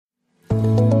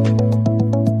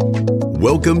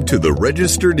Welcome to the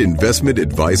Registered Investment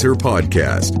Advisor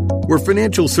Podcast, where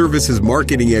financial services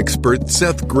marketing expert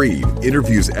Seth Green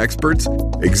interviews experts,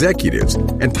 executives,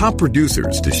 and top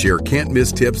producers to share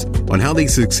can't-miss tips on how they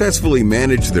successfully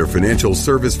manage their financial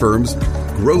service firms,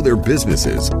 grow their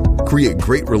businesses, create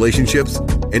great relationships,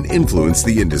 and influence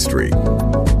the industry.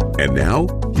 And now,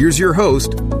 here's your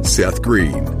host, Seth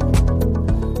Green.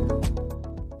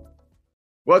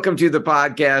 Welcome to the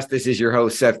podcast. This is your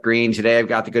host, Seth Green. Today, I've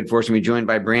got the good fortune to be joined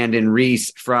by Brandon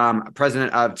Reese,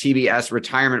 president of TBS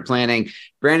Retirement Planning.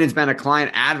 Brandon's been a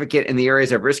client advocate in the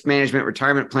areas of risk management,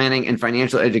 retirement planning, and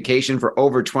financial education for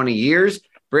over 20 years.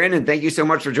 Brandon, thank you so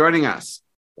much for joining us.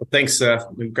 Well, thanks, Seth.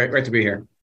 Great to be here.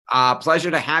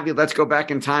 Pleasure to have you. Let's go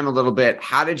back in time a little bit.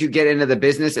 How did you get into the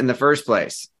business in the first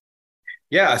place?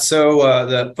 Yeah, so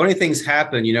the funny things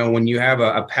happen, when you have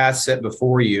a path set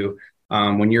before you.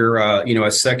 When you're,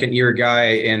 a second-year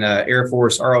guy in Air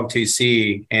Force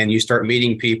ROTC, and you start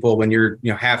meeting people when you're,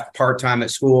 half part-time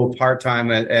at school, part-time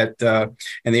in the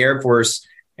Air Force,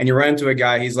 and you run into a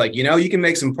guy, he's like, you can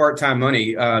make some part-time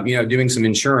money, doing some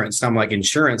insurance. And I'm like,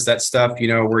 insurance, that stuff,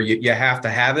 where you have to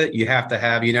have it, you have to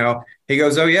have, he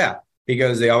goes, oh, yeah. He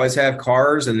goes, they always have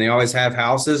cars and they always have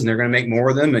houses and they're going to make more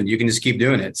of them and you can just keep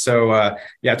doing it. So,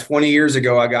 20 years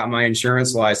ago, I got my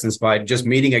insurance license by just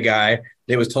meeting a guy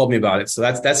that was told me about it. So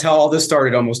that's how all this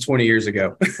started almost 20 years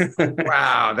ago.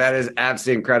 Wow, that is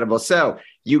absolutely incredible. So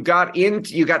you got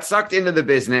sucked into the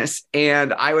business,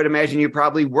 and I would imagine you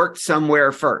probably worked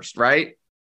somewhere first, right?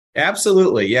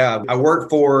 Absolutely. Yeah. I worked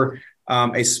for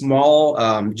a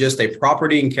small, just a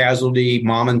property and casualty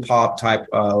mom and pop type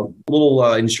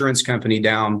little insurance company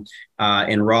down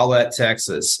in Rowlett,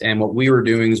 Texas. And what we were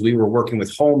doing is we were working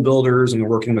with home builders and we're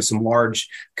working with some large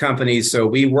companies. So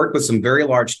we worked with some very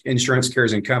large insurance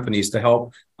carriers and companies to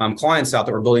help clients out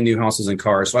that were building new houses and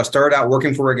cars. So I started out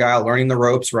working for a guy, learning the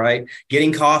ropes, right?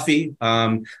 Getting coffee.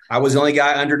 I was the only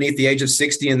guy underneath the age of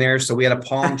 60 in there. So we had a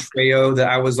Palm Treo that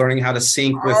I was learning how to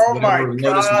sync with whatever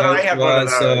Lotus Notes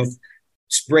was. So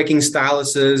breaking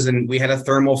styluses, and we had a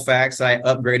thermal fax. I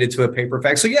upgraded to a paper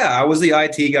fax. So yeah, I was the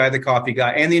IT guy, the coffee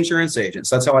guy, and the insurance agent.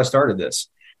 So that's how I started this.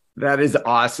 That is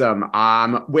awesome.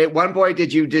 At one point,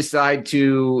 did you decide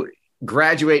to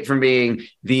graduate from being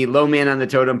the low man on the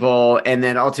totem pole and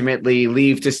then ultimately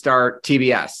leave to start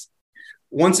TBS?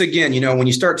 Once again, when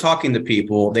you start talking to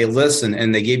people, they listen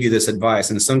and they give you this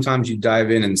advice. And sometimes you dive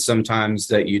in and sometimes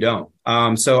that you don't.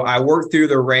 So I worked through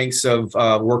the ranks of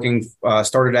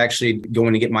started actually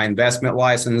going to get my investment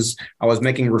license. I was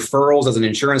making referrals as an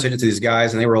insurance agent to these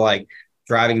guys, and they were like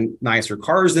driving nicer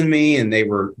cars than me, and they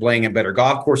were playing at better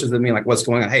golf courses than me. Like, what's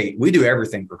going on? Hey, we do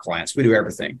everything for clients. We do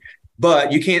everything.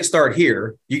 But you can't start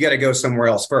here. You got to go somewhere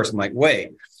else first. I'm like,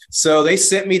 wait. So they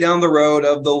sent me down the road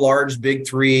of the large big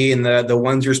three and the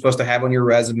ones you're supposed to have on your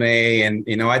resume. And,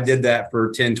 I did that for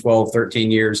 10, 12,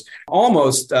 13 years,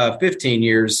 almost 15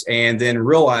 years, and then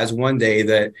realized one day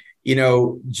that,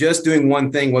 just doing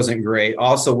one thing wasn't great.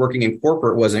 Also working in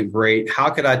corporate wasn't great. How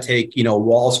could I take,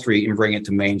 Wall Street and bring it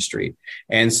to Main Street?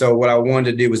 And so what I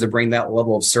wanted to do was to bring that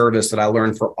level of service that I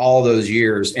learned for all those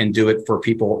years and do it for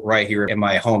people right here in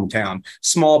my hometown,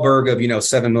 small burg of,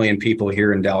 7 million people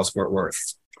here in Dallas, Fort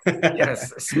Worth.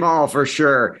 Yes, small for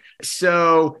sure.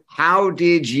 So how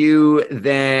did you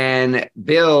then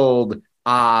build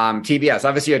TBS?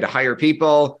 Obviously, you had to hire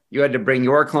people, you had to bring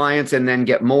your clients and then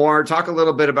get more. Talk a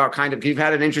little bit about you've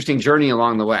had an interesting journey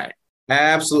along the way.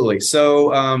 Absolutely. So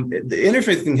the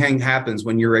interesting thing happens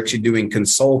when you're actually doing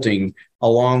consulting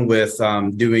along with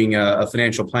doing a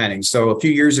financial planning. So a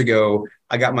few years ago,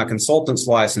 I got my consultant's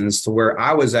license to where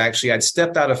I'd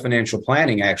stepped out of financial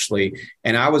planning actually,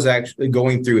 and I was actually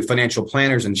going through financial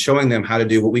planners and showing them how to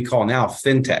do what we call now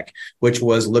fintech, which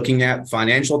was looking at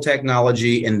financial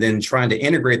technology and then trying to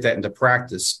integrate that into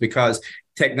practice, because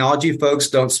technology folks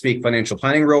don't speak financial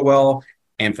planning real well.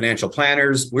 And financial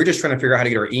planners, we're just trying to figure out how to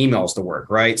get our emails to work,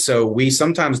 right? So we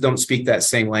sometimes don't speak that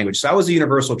same language. So I was a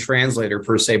universal translator,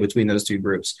 per se, between those two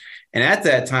groups. And at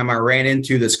that time, I ran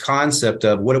into this concept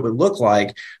of what it would look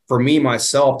like for me,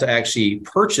 myself, to actually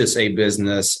purchase a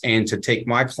business and to take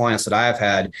my clients that I've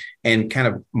had and kind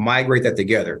of migrate that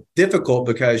together. Difficult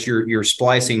because you're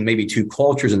splicing maybe two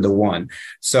cultures into one.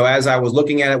 So as I was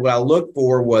looking at it, what I looked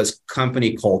for was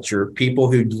company culture,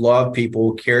 people who love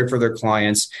people, cared for their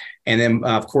clients. And then,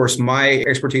 of course, my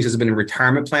expertise has been in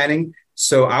retirement planning.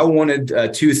 So I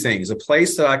wanted two things: a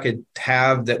place that I could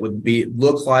have that would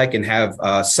look like and have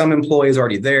some employees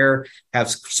already there, have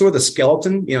sort of the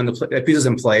skeleton, and the pieces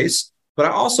in place. But I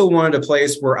also wanted a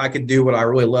place where I could do what I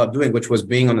really love doing, which was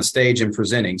being on the stage and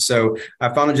presenting. So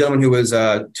I found a gentleman who was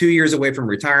 2 years away from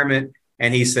retirement.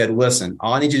 And he said, listen,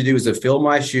 all I need you to do is to fill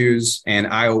my shoes, and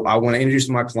I want to introduce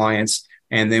my clients.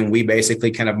 And then we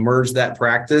basically kind of merged that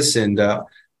practice. And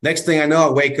next thing I know,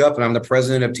 I wake up and I'm the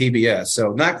president of TBS.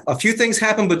 So not a few things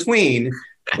happen between,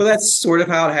 but that's sort of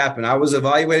how it happened. I was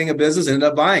evaluating a business, ended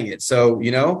up buying it. So,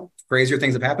 crazier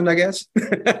things have happened, I guess.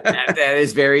 That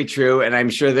is very true. And I'm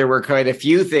sure there were quite a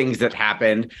few things that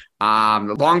happened.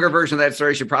 The longer version of that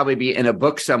story should probably be in a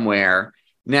book somewhere.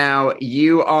 Now,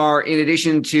 you are, in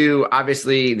addition to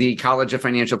obviously the College of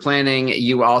Financial Planning,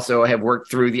 you also have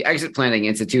worked through the Exit Planning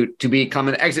Institute to become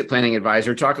an exit planning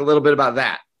advisor. Talk a little bit about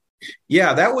that.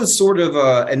 Yeah, that was sort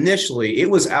of initially, it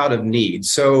was out of need.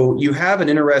 So you have an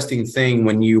interesting thing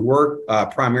when you work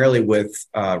primarily with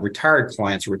retired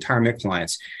clients or retirement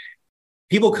clients.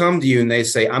 People come to you and they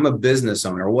say, I'm a business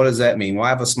owner. What does that mean? Well, I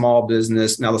have a small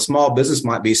business. Now, the small business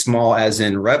might be small as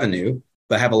in revenue,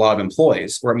 but have a lot of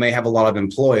employees, or it may have a lot of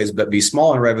employees, but be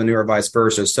small in revenue or vice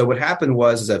versa. So what happened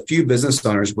was a few business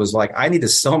owners was like, I need to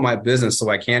sell my business so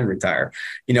I can retire.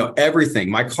 Everything,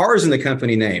 my car is in the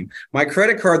company name, my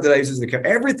credit card that I use is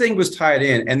everything was tied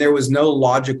in, and there was no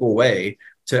logical way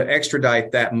to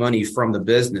extradite that money from the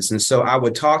business. And so I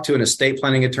would talk to an estate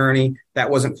planning attorney. That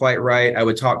wasn't quite right. I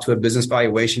would talk to a business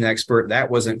valuation expert. That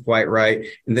wasn't quite right.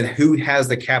 And then who has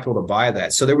the capital to buy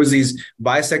that? So there was these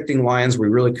bisecting lines. We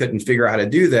really couldn't figure out how to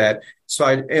do that. So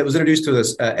I was introduced to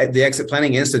this at the Exit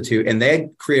Planning Institute, and they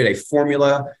had created a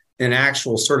formula, an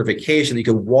actual certification that you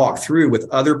could walk through with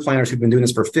other planners who've been doing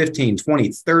this for 15,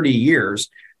 20, 30 years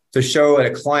to show a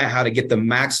client how to get the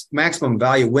maximum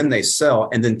value when they sell,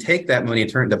 and then take that money and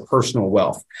turn it into personal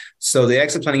wealth. So the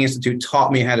Exit Planning Institute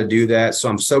taught me how to do that. So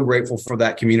I'm so grateful for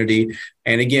that community.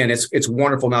 And again, it's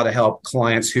wonderful now to help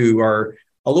clients who are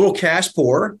a little cash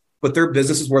poor, but their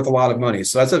business is worth a lot of money.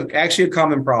 So that's actually a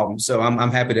common problem. So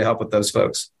I'm happy to help with those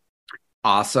folks.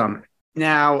 Awesome.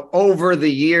 Now, over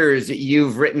the years,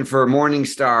 you've written for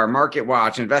Morningstar,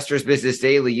 MarketWatch, Investors Business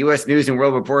Daily, U.S. News and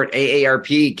World Report,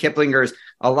 AARP, Kiplinger's.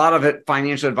 A lot of it,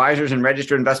 financial advisors and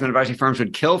registered investment advisory firms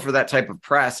would kill for that type of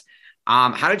press.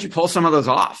 How did you pull some of those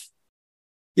off?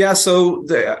 Yeah. So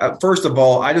first of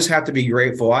all, I just have to be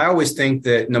grateful. I always think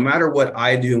that no matter what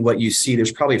I do and what you see,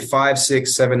 there's probably 5,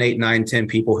 6, 7, 8, 9, 10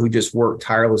 people who just work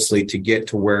tirelessly to get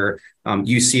to where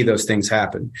you see those things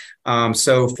happen.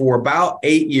 So for about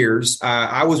 8 years,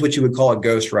 I was what you would call a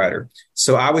ghostwriter.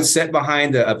 So I would sit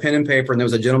behind a pen and paper, and there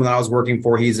was a gentleman that I was working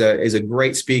for. He's a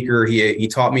great speaker. He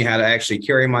taught me how to actually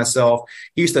carry myself.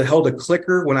 He used to hold a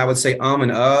clicker when I would say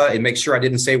and make sure I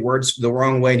didn't say words the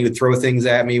wrong way. And he would throw things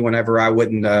at me whenever I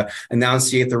wouldn't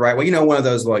enunciate the right way. One of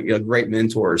those great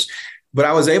mentors. But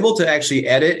I was able to actually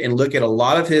edit and look at a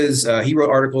lot of his, he wrote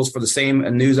articles for the same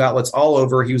news outlets all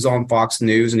over. He was on Fox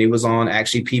News, and he was on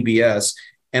actually PBS.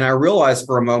 And I realized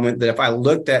for a moment that if I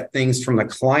looked at things from the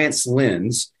client's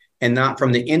lens and not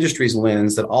from the industry's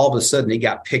lens, that all of a sudden it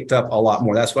got picked up a lot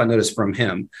more. That's what I noticed from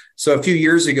him. So a few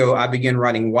years ago, I began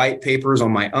writing white papers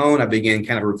on my own. I began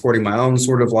kind of recording my own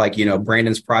sort of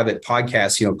Brandon's private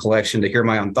podcast, collection to hear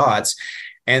my own thoughts.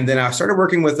 And then I started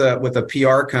working with a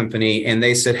PR company, and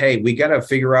they said, hey, we got to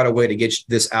figure out a way to get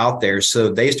this out there.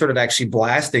 So they started actually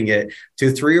blasting it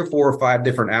to 3 or 4 or 5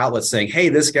 different outlets saying, hey,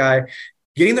 this guy,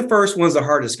 getting the first one's the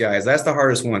hardest, guys. That's the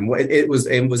hardest one. It was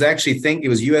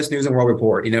U.S. News and World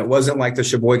Report. It wasn't like the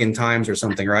Sheboygan Times or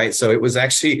something, right? So it was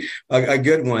actually a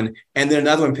good one. And then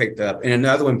another one picked up, and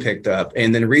another one picked up.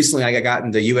 And then recently I got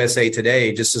into USA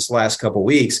Today just this last couple of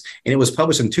weeks, and it was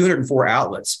published in 204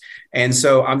 outlets. And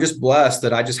so I'm just blessed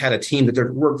that I just had a team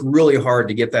that worked really hard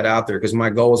to get that out there, because my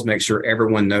goal is to make sure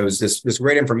everyone knows this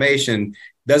great information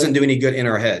doesn't do any good in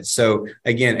our heads. So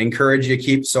again, encourage you to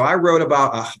keep. So I wrote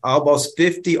about almost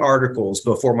 50 articles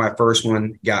before my first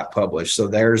one got published. So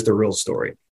there's the real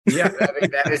story. Yeah,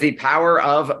 that is the power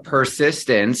of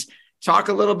persistence. Talk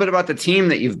a little bit about the team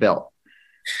that you've built.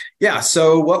 Yeah.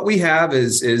 So what we have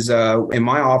is in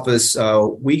my office,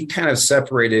 we kind of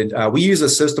separated. We use a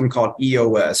system called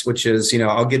EOS, which is,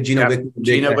 I'll give Gino. Yep.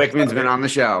 Gino Wickman's been on the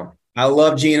show. I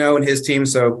love Gino and his team.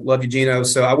 So love you, Gino.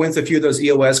 So I went to a few of those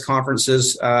EOS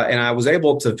conferences, and I was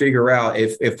able to figure out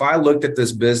if I looked at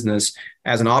this business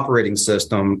as an operating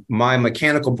system, my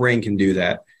mechanical brain can do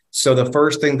that. So the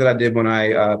first thing that I did when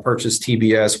I purchased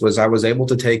TBS was I was able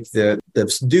to take the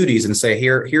duties and say,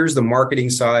 here's the marketing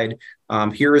side,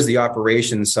 here is the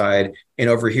operations side, and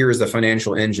over here is the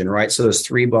financial engine, right? So there's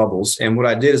three bubbles. And what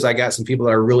I did is I got some people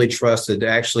that I really trusted to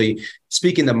actually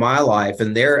speak into my life,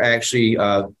 and they're actually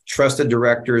trusted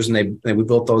directors, and we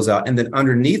built those out. And then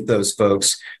underneath those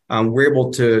folks, we're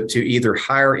able to either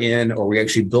hire in, or we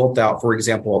actually built out, for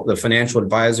example, the financial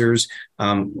advisors.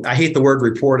 I hate the word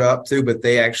report up too, but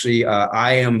they actually,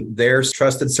 I am their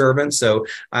trusted servant. So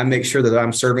I make sure that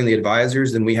I'm serving the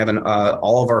advisors. And we have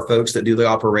all of our folks that do the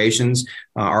operations.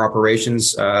 Our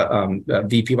operations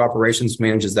VP of operations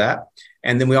manages that.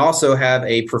 And then we also have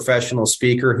a professional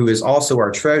speaker who is also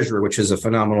our treasurer, which is a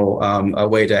phenomenal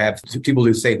way to have people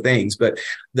do the same things. But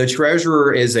the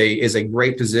treasurer is a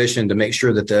great position to make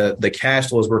sure that the cash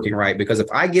flow is working right. Because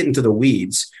if I get into the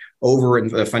weeds over in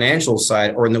the financial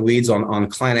side or in the weeds on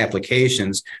client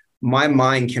applications, my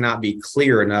mind cannot be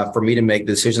clear enough for me to make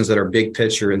decisions that are big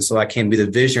picture. And so I can be the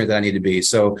visionary that I need to be.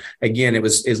 So again,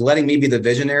 is letting me be the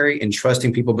visionary and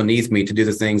trusting people beneath me to do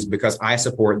the things because I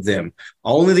support them.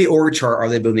 Only the org chart are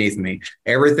they beneath me.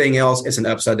 Everything else is an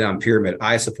upside down pyramid.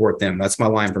 I support them. That's my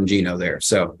line from Gino there.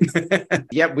 So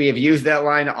yep, we have used that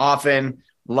line often.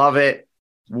 Love it.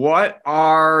 What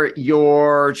are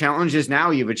your challenges now?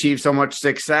 You've achieved so much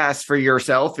success for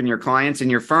yourself and your clients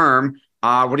and your firm.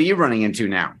 What are you running into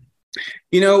now?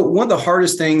 One of the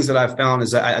hardest things that I've found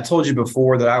is that I told you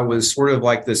before that I was sort of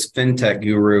like this fintech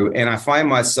guru, and I find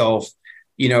myself,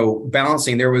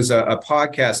 balancing. There was a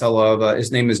podcast I love.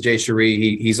 His name is Jay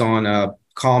Sheree. He's on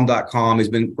calm.com. He's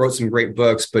wrote some great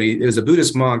books, but he was a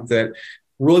Buddhist monk that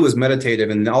really was meditative.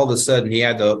 And all of a sudden he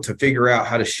had to figure out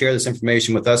how to share this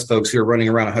information with us folks who are running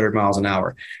around 100 miles an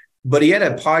hour. But he had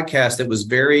a podcast that was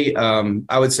very,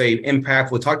 I would say,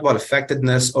 impactful. It talked about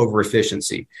effectiveness over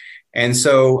efficiency. And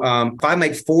so if I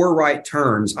make 4 right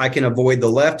turns, I can avoid the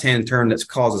left-hand turn that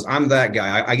causes. I'm that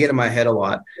guy. I get in my head a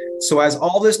lot. So as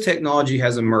all this technology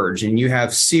has emerged, and you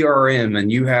have CRM,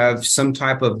 and you have some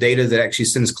type of data that actually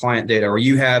sends client data, or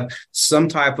you have some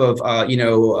type of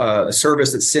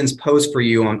service that sends posts for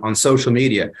you on social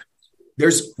media.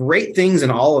 There's great things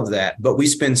in all of that, but we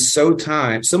spend so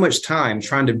much time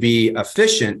trying to be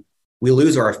efficient, we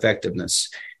lose our effectiveness.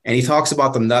 And he talks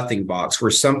about the nothing box, where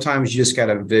sometimes you just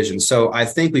got a vision. So I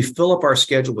think we fill up our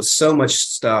schedule with so much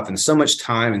stuff and so much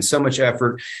time and so much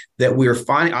effort that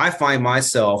I find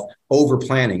myself over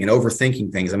planning and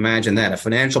overthinking things. Imagine that, a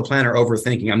financial planner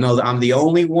overthinking. I know that I'm the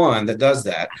only one that does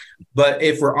that. But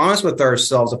if we're honest with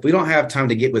ourselves, if we don't have time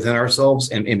to get within ourselves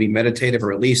and be meditative,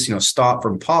 or at least, stop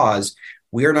from pause,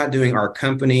 we are not doing our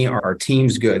company or our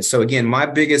teams good. So again,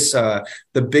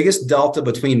 the biggest delta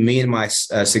between me and my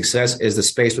success is the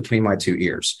space between my 2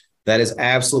 ears. That is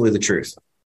absolutely the truth.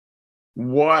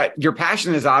 What your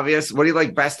passion is obvious. What do you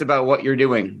like best about what you're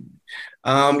doing?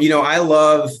 I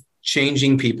love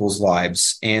changing people's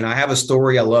lives. And I have a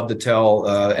story I love to tell.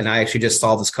 And I actually just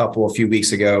saw this couple a few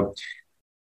weeks ago.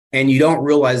 And you don't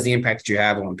realize the impact that you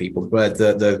have on people. But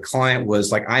the client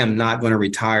was like, I am not going to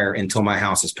retire until my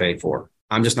house is paid for.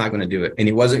 I'm just not going to do it. And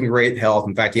he wasn't in great health.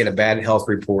 In fact, he had a bad health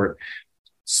report.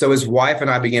 So his wife and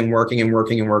I began working and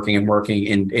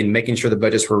making sure the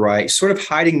budgets were right. Sort of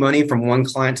hiding money from one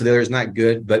client to the other is not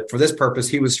good. But for this purpose,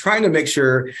 he was trying to make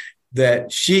sure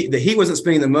that he wasn't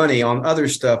spending the money on other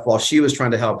stuff while she was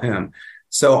trying to help him.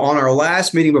 So on our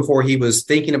last meeting before he was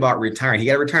thinking about retiring, he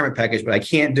got a retirement package, but I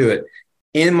can't do it.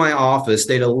 In my office,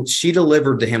 she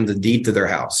delivered to him the deed to their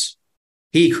house.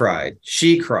 He cried.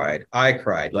 She cried. I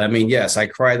cried. Yes, I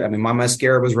cried. My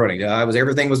mascara was running.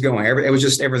 Everything was going. It was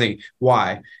just everything.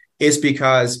 Why? It's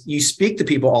because you speak to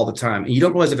people all the time, and you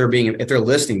don't realize if they're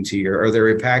listening to you, or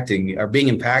they're impacting or being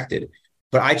impacted.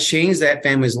 But I changed that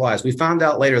family's lives. We found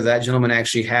out later that gentleman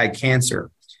actually had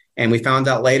cancer, and we found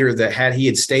out later that had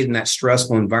he stayed in that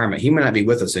stressful environment, he might not be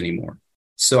with us anymore.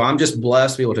 So I'm just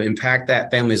blessed to be able to impact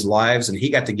that family's lives. And he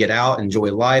got to get out,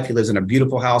 enjoy life. He lives in a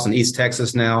beautiful house in East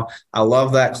Texas now. I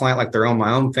love that client like they're on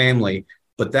my own family.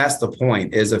 But that's the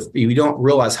point, is if you don't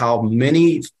realize how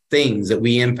many things that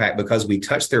we impact because we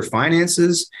touch their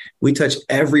finances, we touch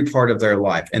every part of their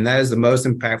life. And that is the most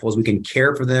impactful, is we can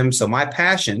care for them. So my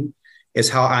passion is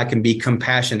how I can be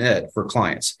compassionate for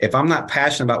clients. If I'm not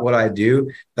passionate about what I do,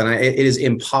 then it is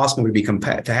impossible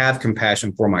to have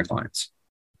compassion for my clients.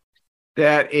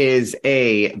 That is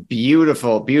a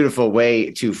beautiful, beautiful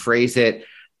way to phrase it.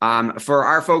 For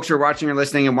our folks who are watching or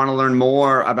listening and want to learn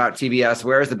more about TBS,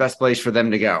 where is the best place for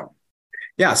them to go?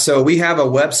 Yeah, so we have a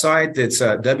website that's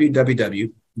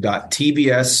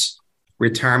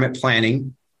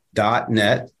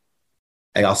www.tbsretirementplanning.net.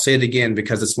 And I'll say it again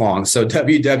because it's long. So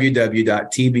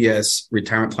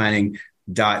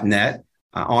www.tbsretirementplanning.net.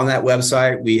 On that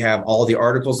website, we have all the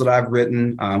articles that I've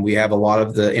written. We have a lot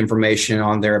of the information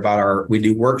on there about we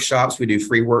do workshops. We do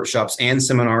free workshops and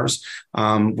seminars.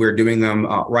 We're doing them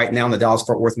right now in the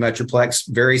Dallas-Fort Worth Metroplex.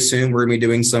 Very soon, we're going to be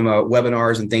doing some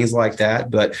webinars and things like that.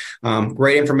 But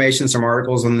great information, some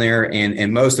articles in there.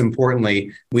 And most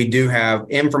importantly, we do have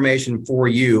information for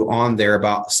you on there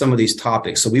about some of these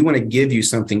topics. So we want to give you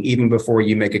something even before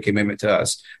you make a commitment to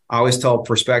us. I always tell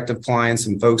prospective clients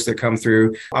and folks that come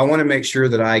through, I want to make sure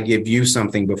that I give you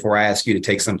something before I ask you to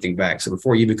take something back. So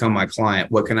before you become my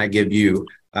client, what can I give you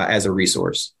as a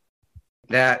resource?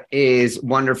 That is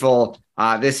wonderful.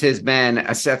 This has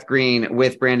been Seth Green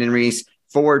with Brandon Reese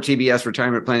for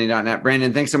TBSRetirementPlanning.net.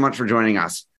 Brandon, thanks so much for joining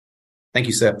us. Thank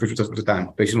you, Seth. Appreciate the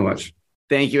time. Thank you so much.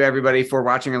 Thank you, everybody, for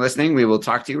watching or listening. We will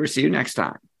talk to you or see you next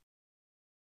time.